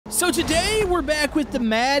So today we're back with the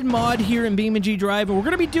Mad Mod here in beamng.drive, and we're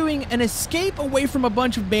going to be doing an escape away from a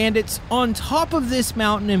bunch of bandits on top of this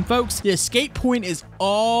mountain. And folks, the escape point is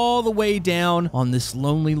all the way down on this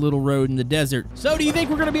lonely little road in the desert. So do you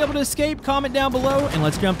think we're going to be able to escape? Comment down below and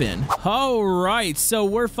let's jump in. All right, so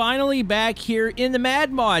we're finally back here in the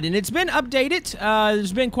Mad Mod, and it's been updated.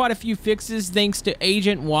 There's been quite a few fixes thanks to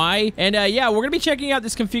Agent Y. And yeah, we're going to be checking out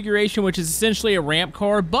this configuration, which is essentially a ramp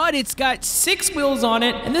car, but it's got 6 wheels on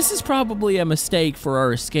it, and this is probably a mistake for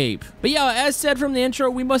our escape. But yeah, as said from the intro,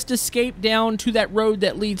 we must escape down to that road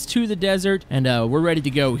that leads to the desert, and we're ready to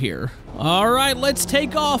go here. All right, let's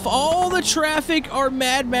take off. All the traffic are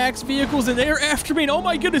Mad Max vehicles, and they're after me. And oh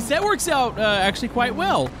my goodness, that works out actually quite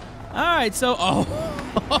well. All right, so,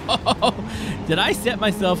 did I set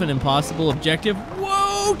myself an impossible objective?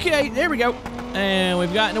 Whoa, okay, there we go. And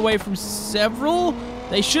we've gotten away from several.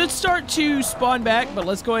 They should start to spawn back, but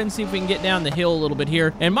let's go ahead and see if we can get down the hill a little bit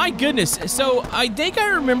here. And my goodness, so I think I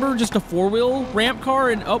remember just a 4-wheel ramp car,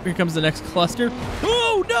 and oh, here comes the next cluster.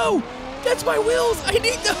 Oh, no, that's my wheels. I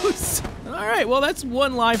need those. All right, well, that's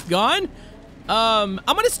one life gone. I'm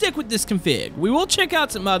gonna stick with this config. We will check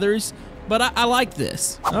out some others, but I like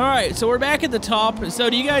this. All right, so we're back at the top. So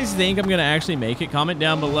do you guys think I'm gonna actually make it? Comment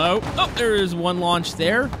down below. Oh, there is one launch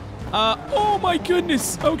there. Oh my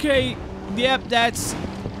goodness, okay. Yep, that's...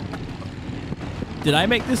 Did I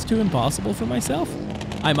make this too impossible for myself?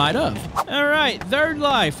 I might have. All right, third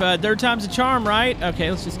life. Third time's a charm, right?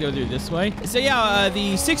 Okay, let's just go through this way. So yeah,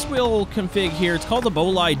 the 6-wheel config here, it's called the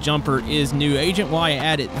Bolide Jumper, is new. Agent Y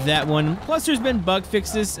added that one. Plus, there's been bug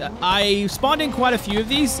fixes. I spawned in quite a few of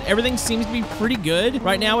these. Everything seems to be pretty good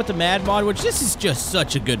right now with the Mad Mod, which this is just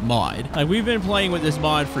such a good mod. Like, we've been playing with this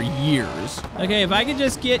mod for years. Okay, if I could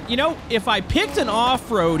just get, you know, if I picked an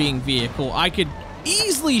off-roading vehicle, I could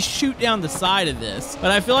easily shoot down the side of this,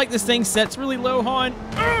 but I feel like this thing sets really low on.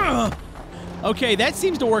 Ugh. Okay, that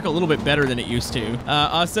seems to work a little bit better than it used to.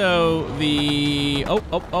 Also, the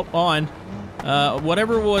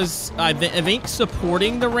whatever was I think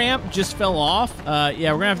supporting the ramp just fell off.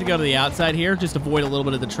 Yeah, we're gonna have to go to the outside here, just avoid a little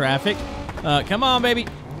bit of the traffic. Come on, baby.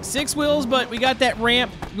 6 wheels, but we got that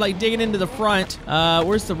ramp like digging into the front.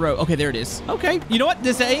 Where's the road? Okay, there it is. Okay, you know what?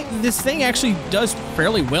 This thing actually does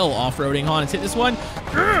fairly well off-roading. Hold on, let's hit this one.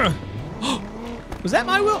 Was that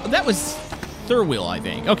my wheel? That was third wheel, I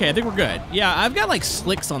think. Okay, I think we're good. Yeah, I've got like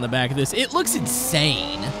slicks on the back of this. It looks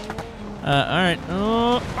insane. All right.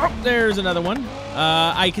 Oh, there's another one.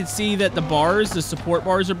 I can see that the support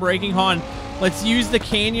bars are breaking. Hold on. Let's use the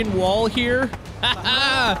canyon wall here.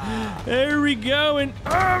 There we go, and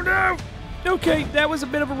oh no! Okay, that was a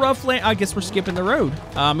bit of a rough land. I guess we're skipping the road.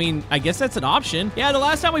 I mean, I guess that's an option. Yeah, the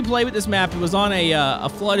last time we played with this map, it was on a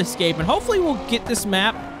flood escape, and hopefully we'll get this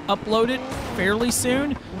map uploaded fairly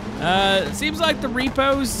soon. Seems like the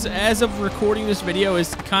repos, as of recording this video,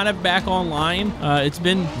 is kind of back online. It's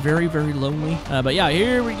been very, very lonely. But yeah,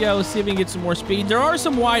 here we go. Let's see if we can get some more speed. There are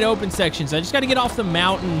some wide open sections. I just got to get off the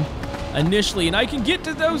mountain initially, and I can get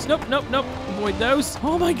to those. Nope, nope, nope. Avoid those.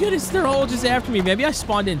 Oh my goodness, they're all just after me. Maybe I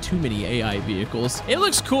spawned in too many AI vehicles. It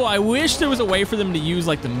looks cool. I wish there was a way for them to use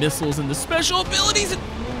like the missiles and the special abilities.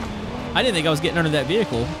 I didn't think I was getting under that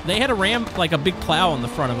vehicle. They had a ram, like a big plow on the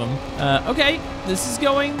front of them. Okay, this is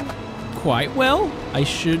going quite well. I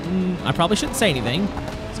probably shouldn't say anything.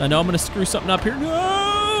 So I know I'm gonna screw something up here.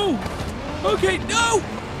 No! Okay, no!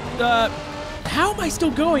 How am I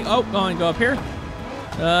still going? Oh, go on, go up here.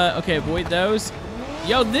 Okay, avoid those.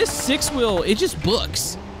 Yo, this 6-wheel, it just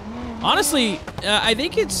books. Honestly, I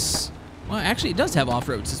think it's... Well, actually, it does have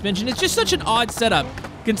off-road suspension. It's just such an odd setup,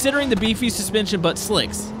 considering the beefy suspension, but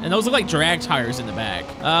slicks. And those look like drag tires in the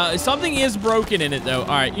back. Something is broken in it, though. All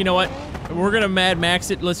right, you know what? We're going to Mad Max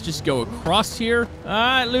it. Let's just go across here. All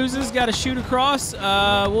right, losers, got to shoot across.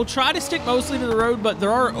 We'll try to stick mostly to the road, but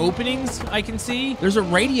there are openings I can see. There's a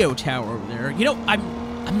radio tower over there. You know,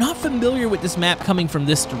 I'm not familiar with this map coming from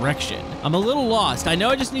this direction. I'm a little lost. I know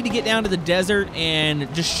I just need to get down to the desert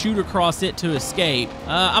and just shoot across it to escape.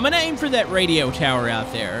 I'm gonna aim for that radio tower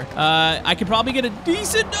out there. I could probably get a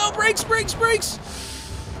decent... No, brakes, brakes, brakes!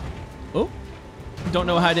 Oh, don't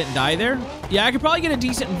know how I didn't die there. Yeah, I could probably get a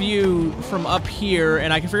decent view from up here,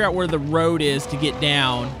 and I can figure out where the road is to get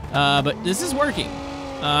down. But this is working.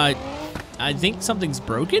 I think something's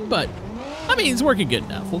broken, but I mean, it's working good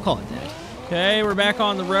enough. We'll call it that. Okay, we're back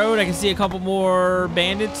on the road. I can see a couple more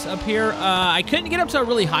bandits up here. I couldn't get up to a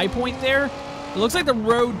really high point there. It looks like the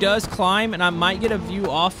road does climb, and I might get a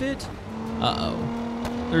view off it.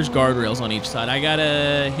 Uh-oh. There's guardrails on each side. I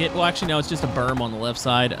gotta hit... Well, actually, no, it's just a berm on the left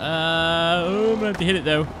side. I'm gonna have to hit it,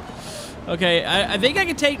 though. Okay, I think I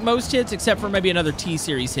can take most hits except for maybe another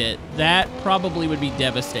T-Series hit. That probably would be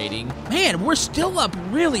devastating. Man, we're still up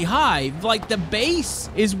really high. Like, the base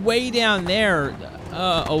is way down there.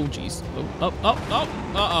 Oh, geez.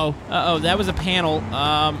 Uh-oh, that was a panel.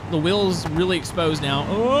 The wheel's really exposed now.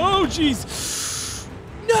 Oh, geez.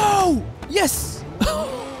 No! Yes!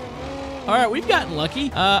 All right, we've gotten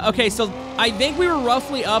lucky. Okay, so I think we were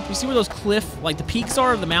roughly up. You see where those cliff, like the peaks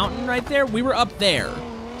are of the mountain right there? We were up there.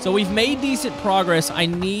 So we've made decent progress. I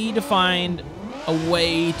need to find a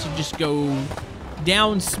way to just go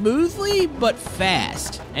down smoothly, but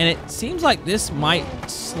fast. And it seems like this might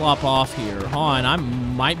slop off here. Hold on, I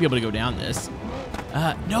might be able to go down this.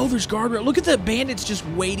 No, there's guardrail. Look at the bandits just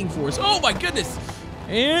waiting for us. Oh my goodness.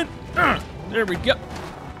 And there we go.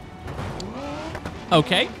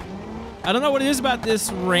 Okay. I don't know what it is about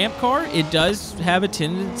this ramp car. It does have a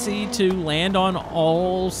tendency to land on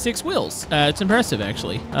all 6 wheels. It's impressive,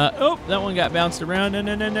 actually. Oh, that one got bounced around.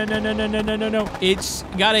 No. It's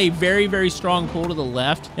got a very, very strong pull to the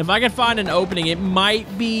left. If I could find an opening, it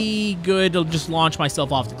might be good to just launch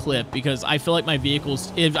myself off the cliff because I feel like my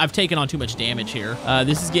vehicle's... I've taken on too much damage here.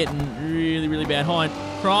 This is getting really, really bad. Hold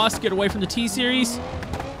on. Cross, get away from the T-Series.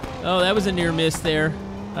 Oh, that was a near miss there.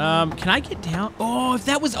 Can I get down? Oh, if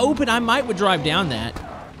that was open, I would drive down that.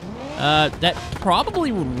 That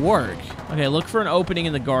probably would work. Okay, look for an opening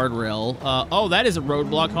in the guardrail. Oh, that is a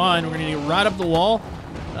roadblock. Hold on, we're gonna get right up the wall.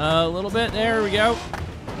 A little bit, there we go.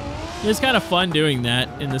 It's kind of fun doing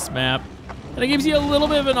that in this map. And it gives you a little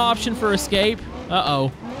bit of an option for escape.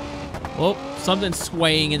 Uh-oh. Oh, something's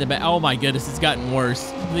swaying in the back. Oh my goodness, it's gotten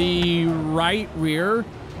worse. The right rear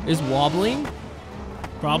is wobbling.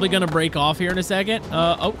 Probably gonna break off here in a second.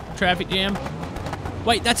 Oh, traffic jam.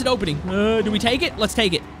 Wait, that's an opening. Do we take it? Let's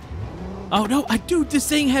take it. Oh no, dude, this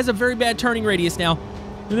thing has a very bad turning radius now.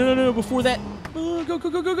 No, before that.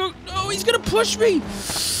 Go. Oh, he's gonna push me.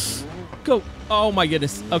 Go. Oh my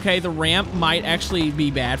goodness. Okay, the ramp might actually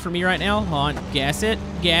be bad for me right now. Hold on, gas it.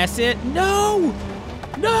 No.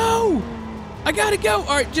 I gotta go.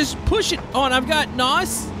 All right, just push it on. I've got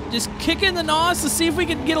NOS. Just kick in the NOS to see if we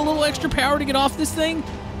can get a little extra power to get off this thing.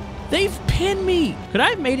 They've pinned me. Could I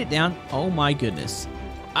have made it down? Oh my goodness.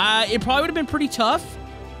 It probably would have been pretty tough,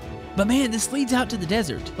 but man, this leads out to the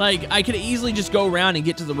desert. Like, I could easily just go around and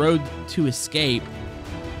get to the road to escape.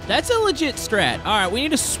 That's a legit strat. All right, we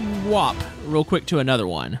need to swap real quick to another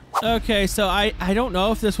one. Okay, so I don't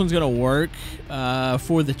know if this one's gonna work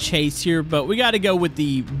for the chase here, but we gotta go with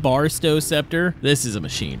the Barstow Scepter. This is a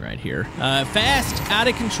machine right here. Fast, out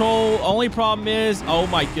of control. Only problem is, oh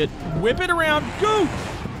my good, whip it around, go!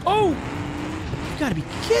 Oh, you gotta be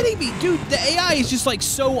kidding me, dude. The AI is just like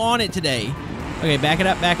so on it today. Okay, back it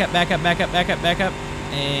up.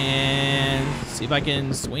 And see if I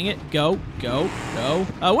can swing it. Go.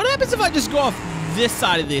 What happens if I just go off this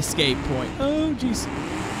side of the escape point? Oh, jeez.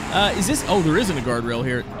 Is this... Oh, there isn't a guardrail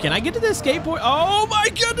here. Can I get to the escape point? Oh, my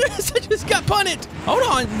goodness. I just got punted. Hold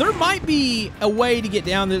on. There might be a way to get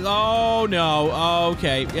down this. Oh, no.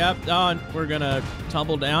 Okay. Yep. We're going to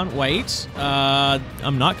tumble down. Wait.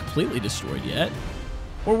 I'm not completely destroyed yet.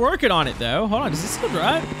 We're working on it, though. Hold on. Does this still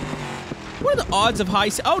drive? What are the odds of high...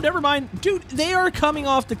 Oh, never mind. Dude, they are coming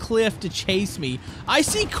off the cliff to chase me. I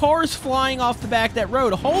see cars flying off the back of that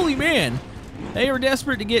road. Holy man. They are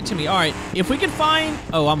desperate to get to me. All right, if we can find...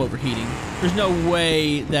 Oh, I'm overheating. There's no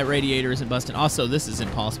way that radiator isn't busting. Also, this is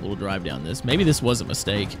impossible to drive down this. Maybe this was a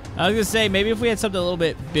mistake. I was going to say, maybe if we had something a little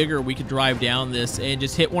bit bigger, we could drive down this and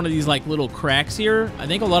just hit one of these, like, little cracks here. I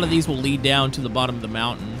think a lot of these will lead down to the bottom of the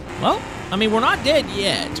mountain. Well, I mean, we're not dead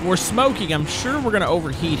yet. We're smoking. I'm sure we're going to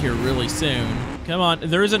overheat here really soon. Come on.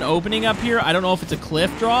 There is an opening up here. I don't know if it's a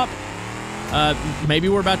cliff drop. Maybe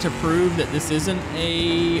we're about to prove that this isn't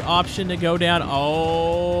a option to go down.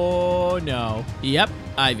 Oh, no. Yep.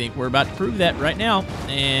 I think we're about to prove that right now.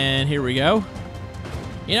 And here we go.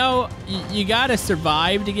 You know, you got to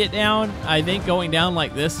survive to get down. I think going down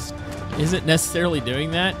like this isn't necessarily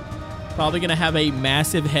doing that. Probably going to have a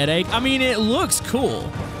massive headache. I mean, it looks cool.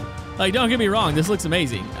 Like, don't get me wrong, this looks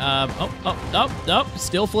amazing.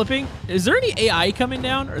 Still flipping. Is there any AI coming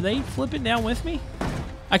down? Are they flipping down with me?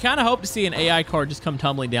 I kind of hope to see an AI car just come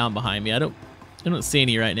tumbling down behind me. I don't see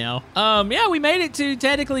any right now. Yeah, we made it to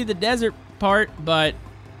technically the desert part, but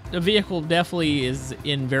the vehicle definitely is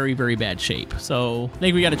in very, very bad shape. So I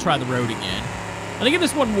think we got to try the road again. I'm gonna give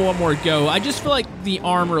this one more go. I just feel like the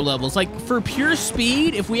armor levels, like for pure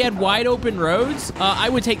speed, if we had wide open roads, I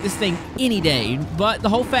would take this thing any day. But the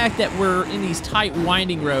whole fact that we're in these tight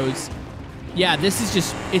winding roads, yeah, this is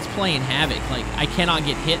just, it's playing havoc. Like, I cannot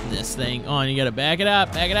get hit in this thing. Oh, and you gotta back it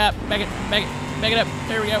up. There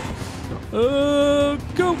we go. Go,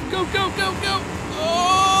 go, go, go, go.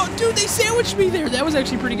 Oh, dude, they sandwiched me there. That was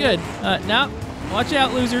actually pretty good. Now, watch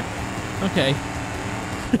out, loser. Okay.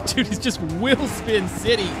 Dude, it's just wheel spin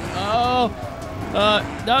city. Oh,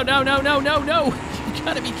 no, no, no, no, no, no. You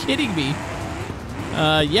gotta be kidding me.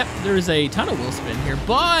 Yep, there's a ton of wheel spin here,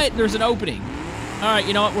 but there's an opening. All right,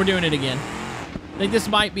 you know what? We're doing it again. I think this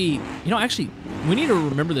might be, you know, actually, we need to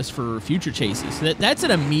remember this for future chases. That's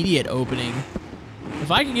an immediate opening.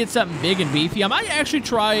 If I can get something big and beefy, I might actually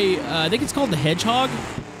try, I think it's called the Hedgehog.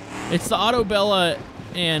 It's the Autobella,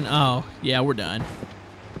 and, oh, yeah, we're done.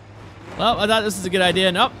 Well, I thought this was a good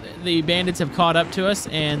idea. Nope, the bandits have caught up to us,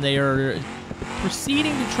 and they are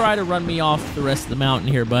proceeding to try to run me off the rest of the mountain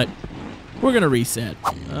here, but we're going to reset.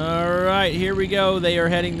 All right, here we go. They are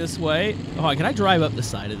heading this way. Oh, can I drive up the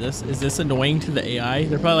side of this? Is this annoying to the AI?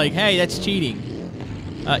 They're probably like, hey, that's cheating.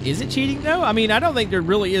 Is it cheating, though? I mean, I don't think there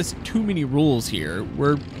really is too many rules here.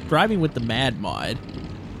 We're driving with the Mad mod.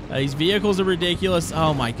 These vehicles are ridiculous.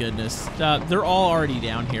 Oh, my goodness. They're all already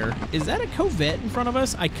down here. Is that a Corvette in front of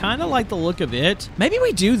us? I kind of like the look of it. Maybe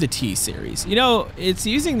we do the T-Series. You know, it's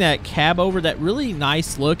using that cab over, that really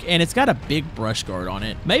nice look, and it's got a big brush guard on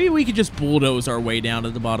it. Maybe we could just bulldoze our way down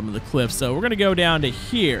to the bottom of the cliff. So we're going to go down to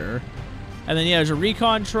here. And then, yeah, there's a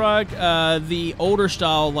recon truck. The older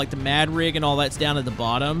style, like the Mad Rig and all that's down at the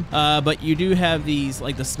bottom. But you do have these,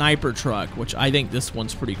 like the sniper truck, which I think this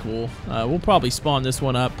one's pretty cool. We'll probably spawn this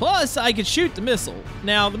one up. Plus, I could shoot the missile.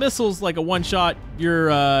 Now, the missile's like a one-shot. You're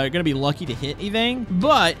going to be lucky to hit anything.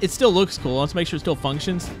 But it still looks cool. Let's make sure it still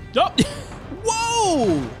functions. Oh!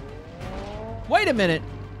 Whoa! Wait a minute.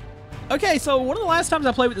 Okay, so one of the last times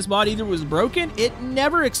I played with this mod, either was broken. It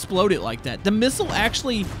never exploded like that. The missile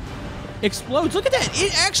actually explodes. Look at that.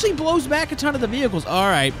 It actually blows back a ton of the vehicles. All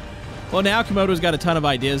right. Well, now Camodo's got a ton of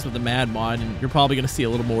ideas with the Mad mod, and you're probably going to see a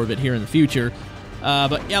little more of it here in the future.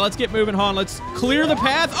 But yeah, let's get moving on. Let's clear the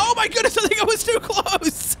path. Oh my goodness, I think I was too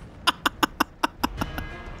close.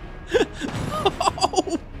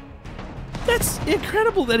 Oh, that's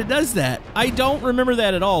incredible that it does that. I don't remember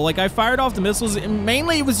that at all. Like, I fired off the missiles, and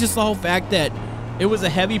mainly it was just the whole fact that it was a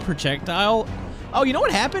heavy projectile. Oh, you know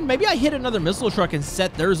what happened? Maybe I hit another missile truck and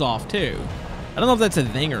set theirs off, too. I don't know if that's a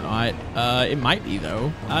thing or not. It might be,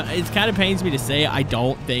 though. It kind of pains me to say I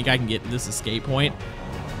don't think I can get to this escape point.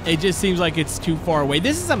 It just seems like it's too far away.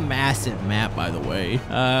 This is a massive map, by the way.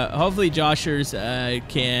 Hopefully Joshers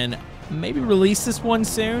can maybe release this one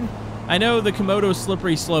soon. I know the Camodo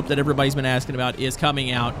slippery slope that everybody's been asking about is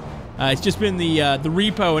coming out. It's just been the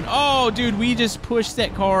repo, and oh, dude, we just pushed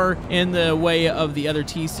that car in the way of the other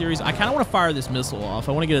T-Series. I kind of want to fire this missile off.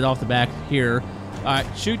 I want to get it off the back here. All right,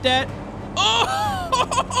 shoot that.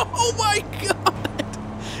 Oh my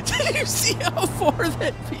God. Did you see how far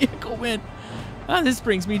that vehicle went? Oh, this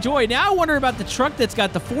brings me joy. Now I wonder about the truck that's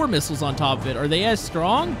got the 4 missiles on top of it. Are they as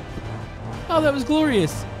strong? Oh, that was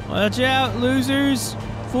glorious. Watch out, losers.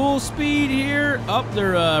 Full speed here. Oh,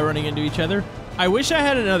 they're running into each other. I wish I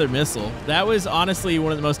had another missile. That was honestly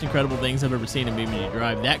one of the most incredible things I've ever seen in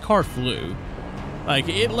beamng.drive. That car flew. Like,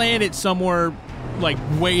 it landed somewhere, like,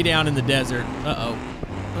 way down in the desert. Uh-oh.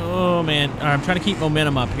 Oh, man. All right, I'm trying to keep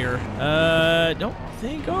momentum up here. Don't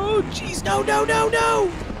think. Oh, jeez. No, no, no,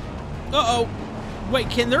 no. Uh-oh. Wait,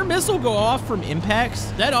 can their missile go off from impacts?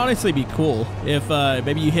 That'd honestly be cool if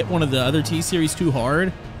maybe you hit one of the other T-Series too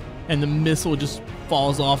hard and the missile just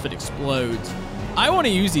falls off and explodes. I want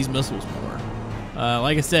to use these missiles more.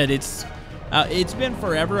 Like I said, it's been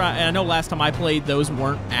forever. I know last time I played, those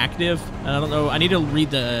weren't active. I don't know. I need to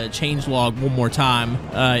read the changelog one more time.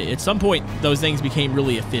 At some point, those things became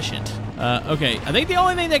really efficient. Okay, I think the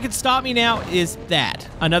only thing that could stop me now is that.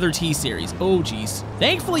 Another T-Series. Oh, geez.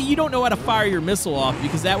 Thankfully, you don't know how to fire your missile off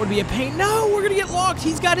because that would be a pain. No, we're going to get locked.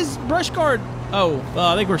 He's got his brush guard. Oh, well,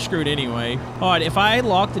 I think we're screwed anyway. All right, if I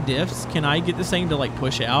lock the diffs, can I get this thing to, like,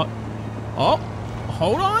 push out? Oh,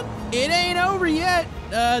 hold on. It ain't over yet.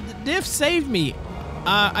 The diff saved me.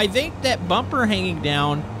 I think that bumper hanging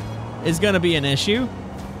down is going to be an issue.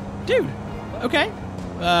 Dude, okay.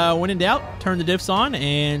 When in doubt, turn the diffs on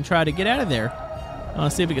and try to get out of there.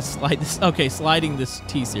 Let's see if we can slide this. Okay, sliding this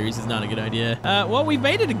T-Series is not a good idea. Well, we've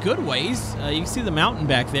made it a good ways. You can see the mountain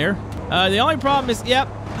back there. The only problem is, yep.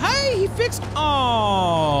 Hey, he fixed.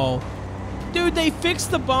 Oh. Dude, they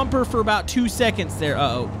fixed the bumper for about 2 seconds there.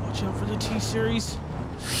 Uh-oh. Watch out for the T-Series.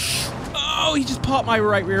 Oh, he just popped my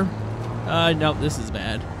right rear. No, this is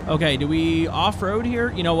bad. Okay, do we off-road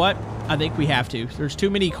here? You know what? I think we have to. There's too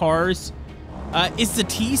many cars. It's the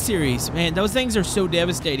T-Series. Man, those things are so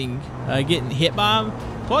devastating getting hit by them.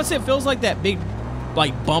 Plus, it feels like that big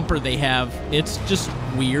like bumper they have, it's just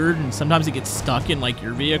weird, and sometimes it gets stuck in like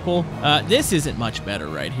your vehicle. This isn't much better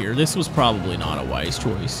right here. This was probably not a wise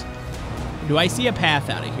choice. Do I see a path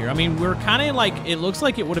out of here? I mean, we're kind of like, it looks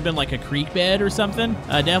like it would have been like a creek bed or something.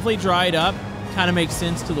 Definitely dried up. Kind of makes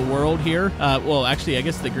sense to the world here. Well, actually, I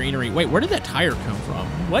guess the greenery. Wait, where did that tire come from?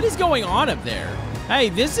 What is going on up there? Hey,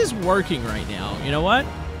 this is working right now. You know what?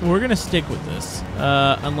 We're going to stick with this.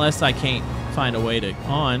 Unless I can't find a way to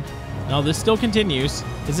on. No, this still continues.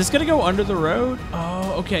 Is this going to go under the road?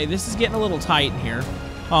 Oh, okay. This is getting a little tight in here.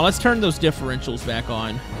 Oh, let's turn those differentials back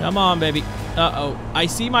on. Come on, baby. Uh-oh. I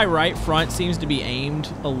see my right front seems to be aimed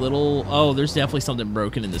a little. Oh, there's definitely something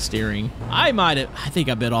broken in the steering. I think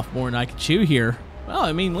I bit off more than I could chew here. Well,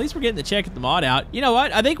 I mean, at least we're getting to check the mod out. You know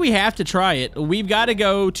what? I think we have to try it. We've got to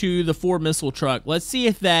go to the 4-missile truck. Let's see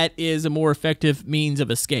if that is a more effective means of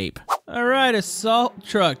escape. All right, assault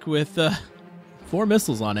truck with 4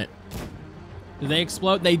 missiles on it. Do they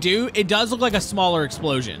explode? They do. It does look like a smaller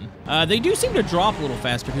explosion. They do seem to drop a little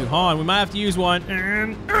faster too. Han, we might have to use one.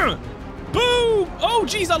 And boom! Oh,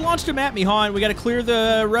 geez, I launched him at me, Han. We got to clear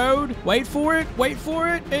the road. Wait for it. Wait for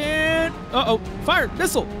it. And uh-oh, fire!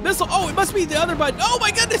 Missile! Missile! Oh, it must be the other button. Oh my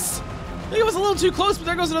goodness! I think it was a little too close, but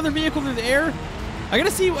there goes another vehicle through the air. I gotta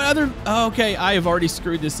see what other. Oh, okay, I have already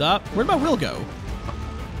screwed this up. Where'd my wheel go?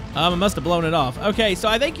 I must have blown it off. Okay, so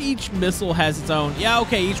I think each missile has its own. Yeah,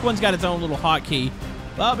 okay, each one's got its own little hotkey.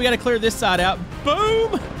 Well, we got to clear this side out.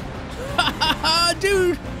 Boom!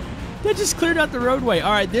 Dude, that just cleared out the roadway.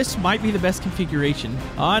 All right, this might be the best configuration.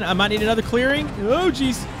 On, I might need another clearing. Oh,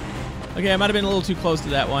 jeez. Okay, I might have been a little too close to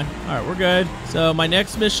that one. All right, we're good. So my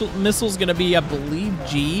next missile's going to be, I believe,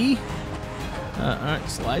 G. All right,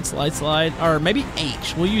 slide, slide, slide. Or maybe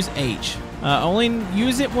H. We'll use H. Only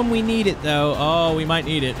use it when we need it, though. Oh, we might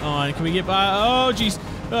need it. On, can we get by? Oh, jeez.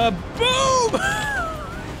 Boom!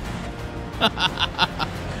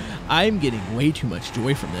 I'm getting way too much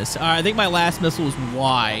joy from this. All right, I think my last missile was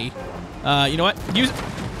Y. You know what? Use it.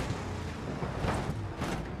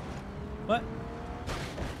 What?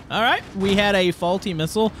 All right, we had a faulty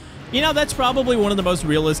missile. You know, that's probably one of the most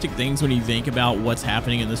realistic things when you think about what's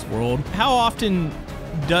happening in this world. How often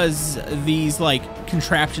does these like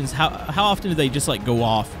contraptions, how often do they just like go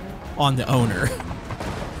off on the owner?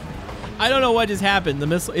 I don't know what just happened. The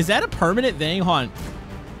missile, is that a permanent thing? Hold on.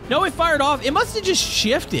 No, it fired off. It must have just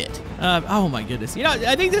shifted. Oh my goodness. You know,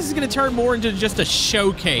 I think this is going to turn more into just a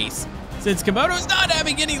showcase since Camodo's not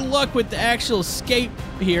having any luck with the actual escape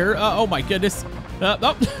here. Oh my goodness.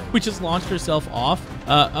 Oh, we just launched herself off.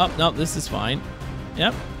 Oh, no, this is fine.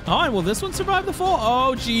 Yep. Oh, will this one survive the fall?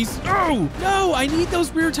 Oh, jeez. Oh, no, I need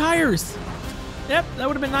those rear tires. Yep, that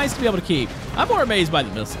would have been nice to be able to keep. I'm more amazed by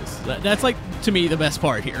the missiles. That's, like, to me, the best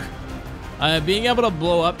part here. Being able to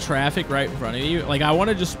blow up traffic right in front of you. Like, I want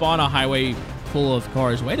to just spawn a highway full of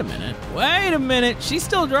cars. Wait a minute. Wait a minute. She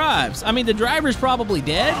still drives. I mean, the driver's probably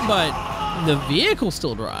dead, but the vehicle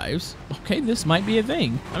still drives. Okay, this might be a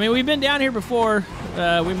thing. I mean, we've been down here before.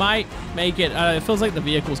 We might make it. It feels like the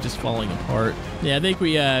vehicle's just falling apart. Yeah, I think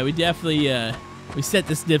we definitely we set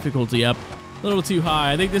this difficulty up a little too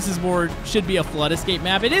high. I think this is should be a flood escape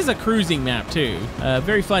map. It is a cruising map too.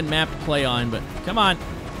 Very fun map to play on, but come on.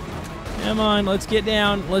 Come on, let's get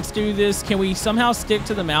down. Let's do this. Can we somehow stick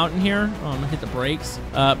to the mountain here? Oh, I'm gonna hit the brakes.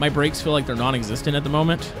 My brakes feel like they're non-existent at the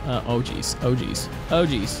moment. Oh, geez. Oh, geez. Oh,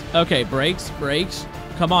 geez. Okay, brakes.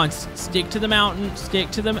 Come on, stick to the mountain.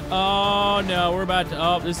 Stick to them. Oh, no, we're about to.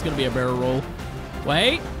 Oh, this is gonna be a barrel roll.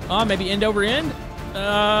 Wait. Oh, maybe end over end?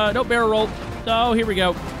 No, barrel roll. Oh, here we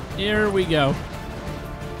go. Here we go.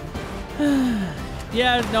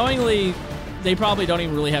 Yeah, knowingly, they probably don't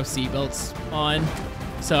even really have seatbelts on.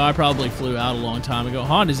 So I probably flew out a long time ago.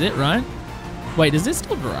 Han, is it right? Wait, does this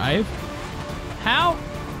still drive? How?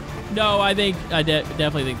 No, I think I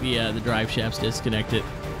definitely think the drive shaft's disconnected.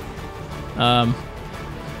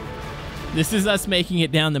 This is us making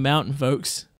it down the mountain, folks.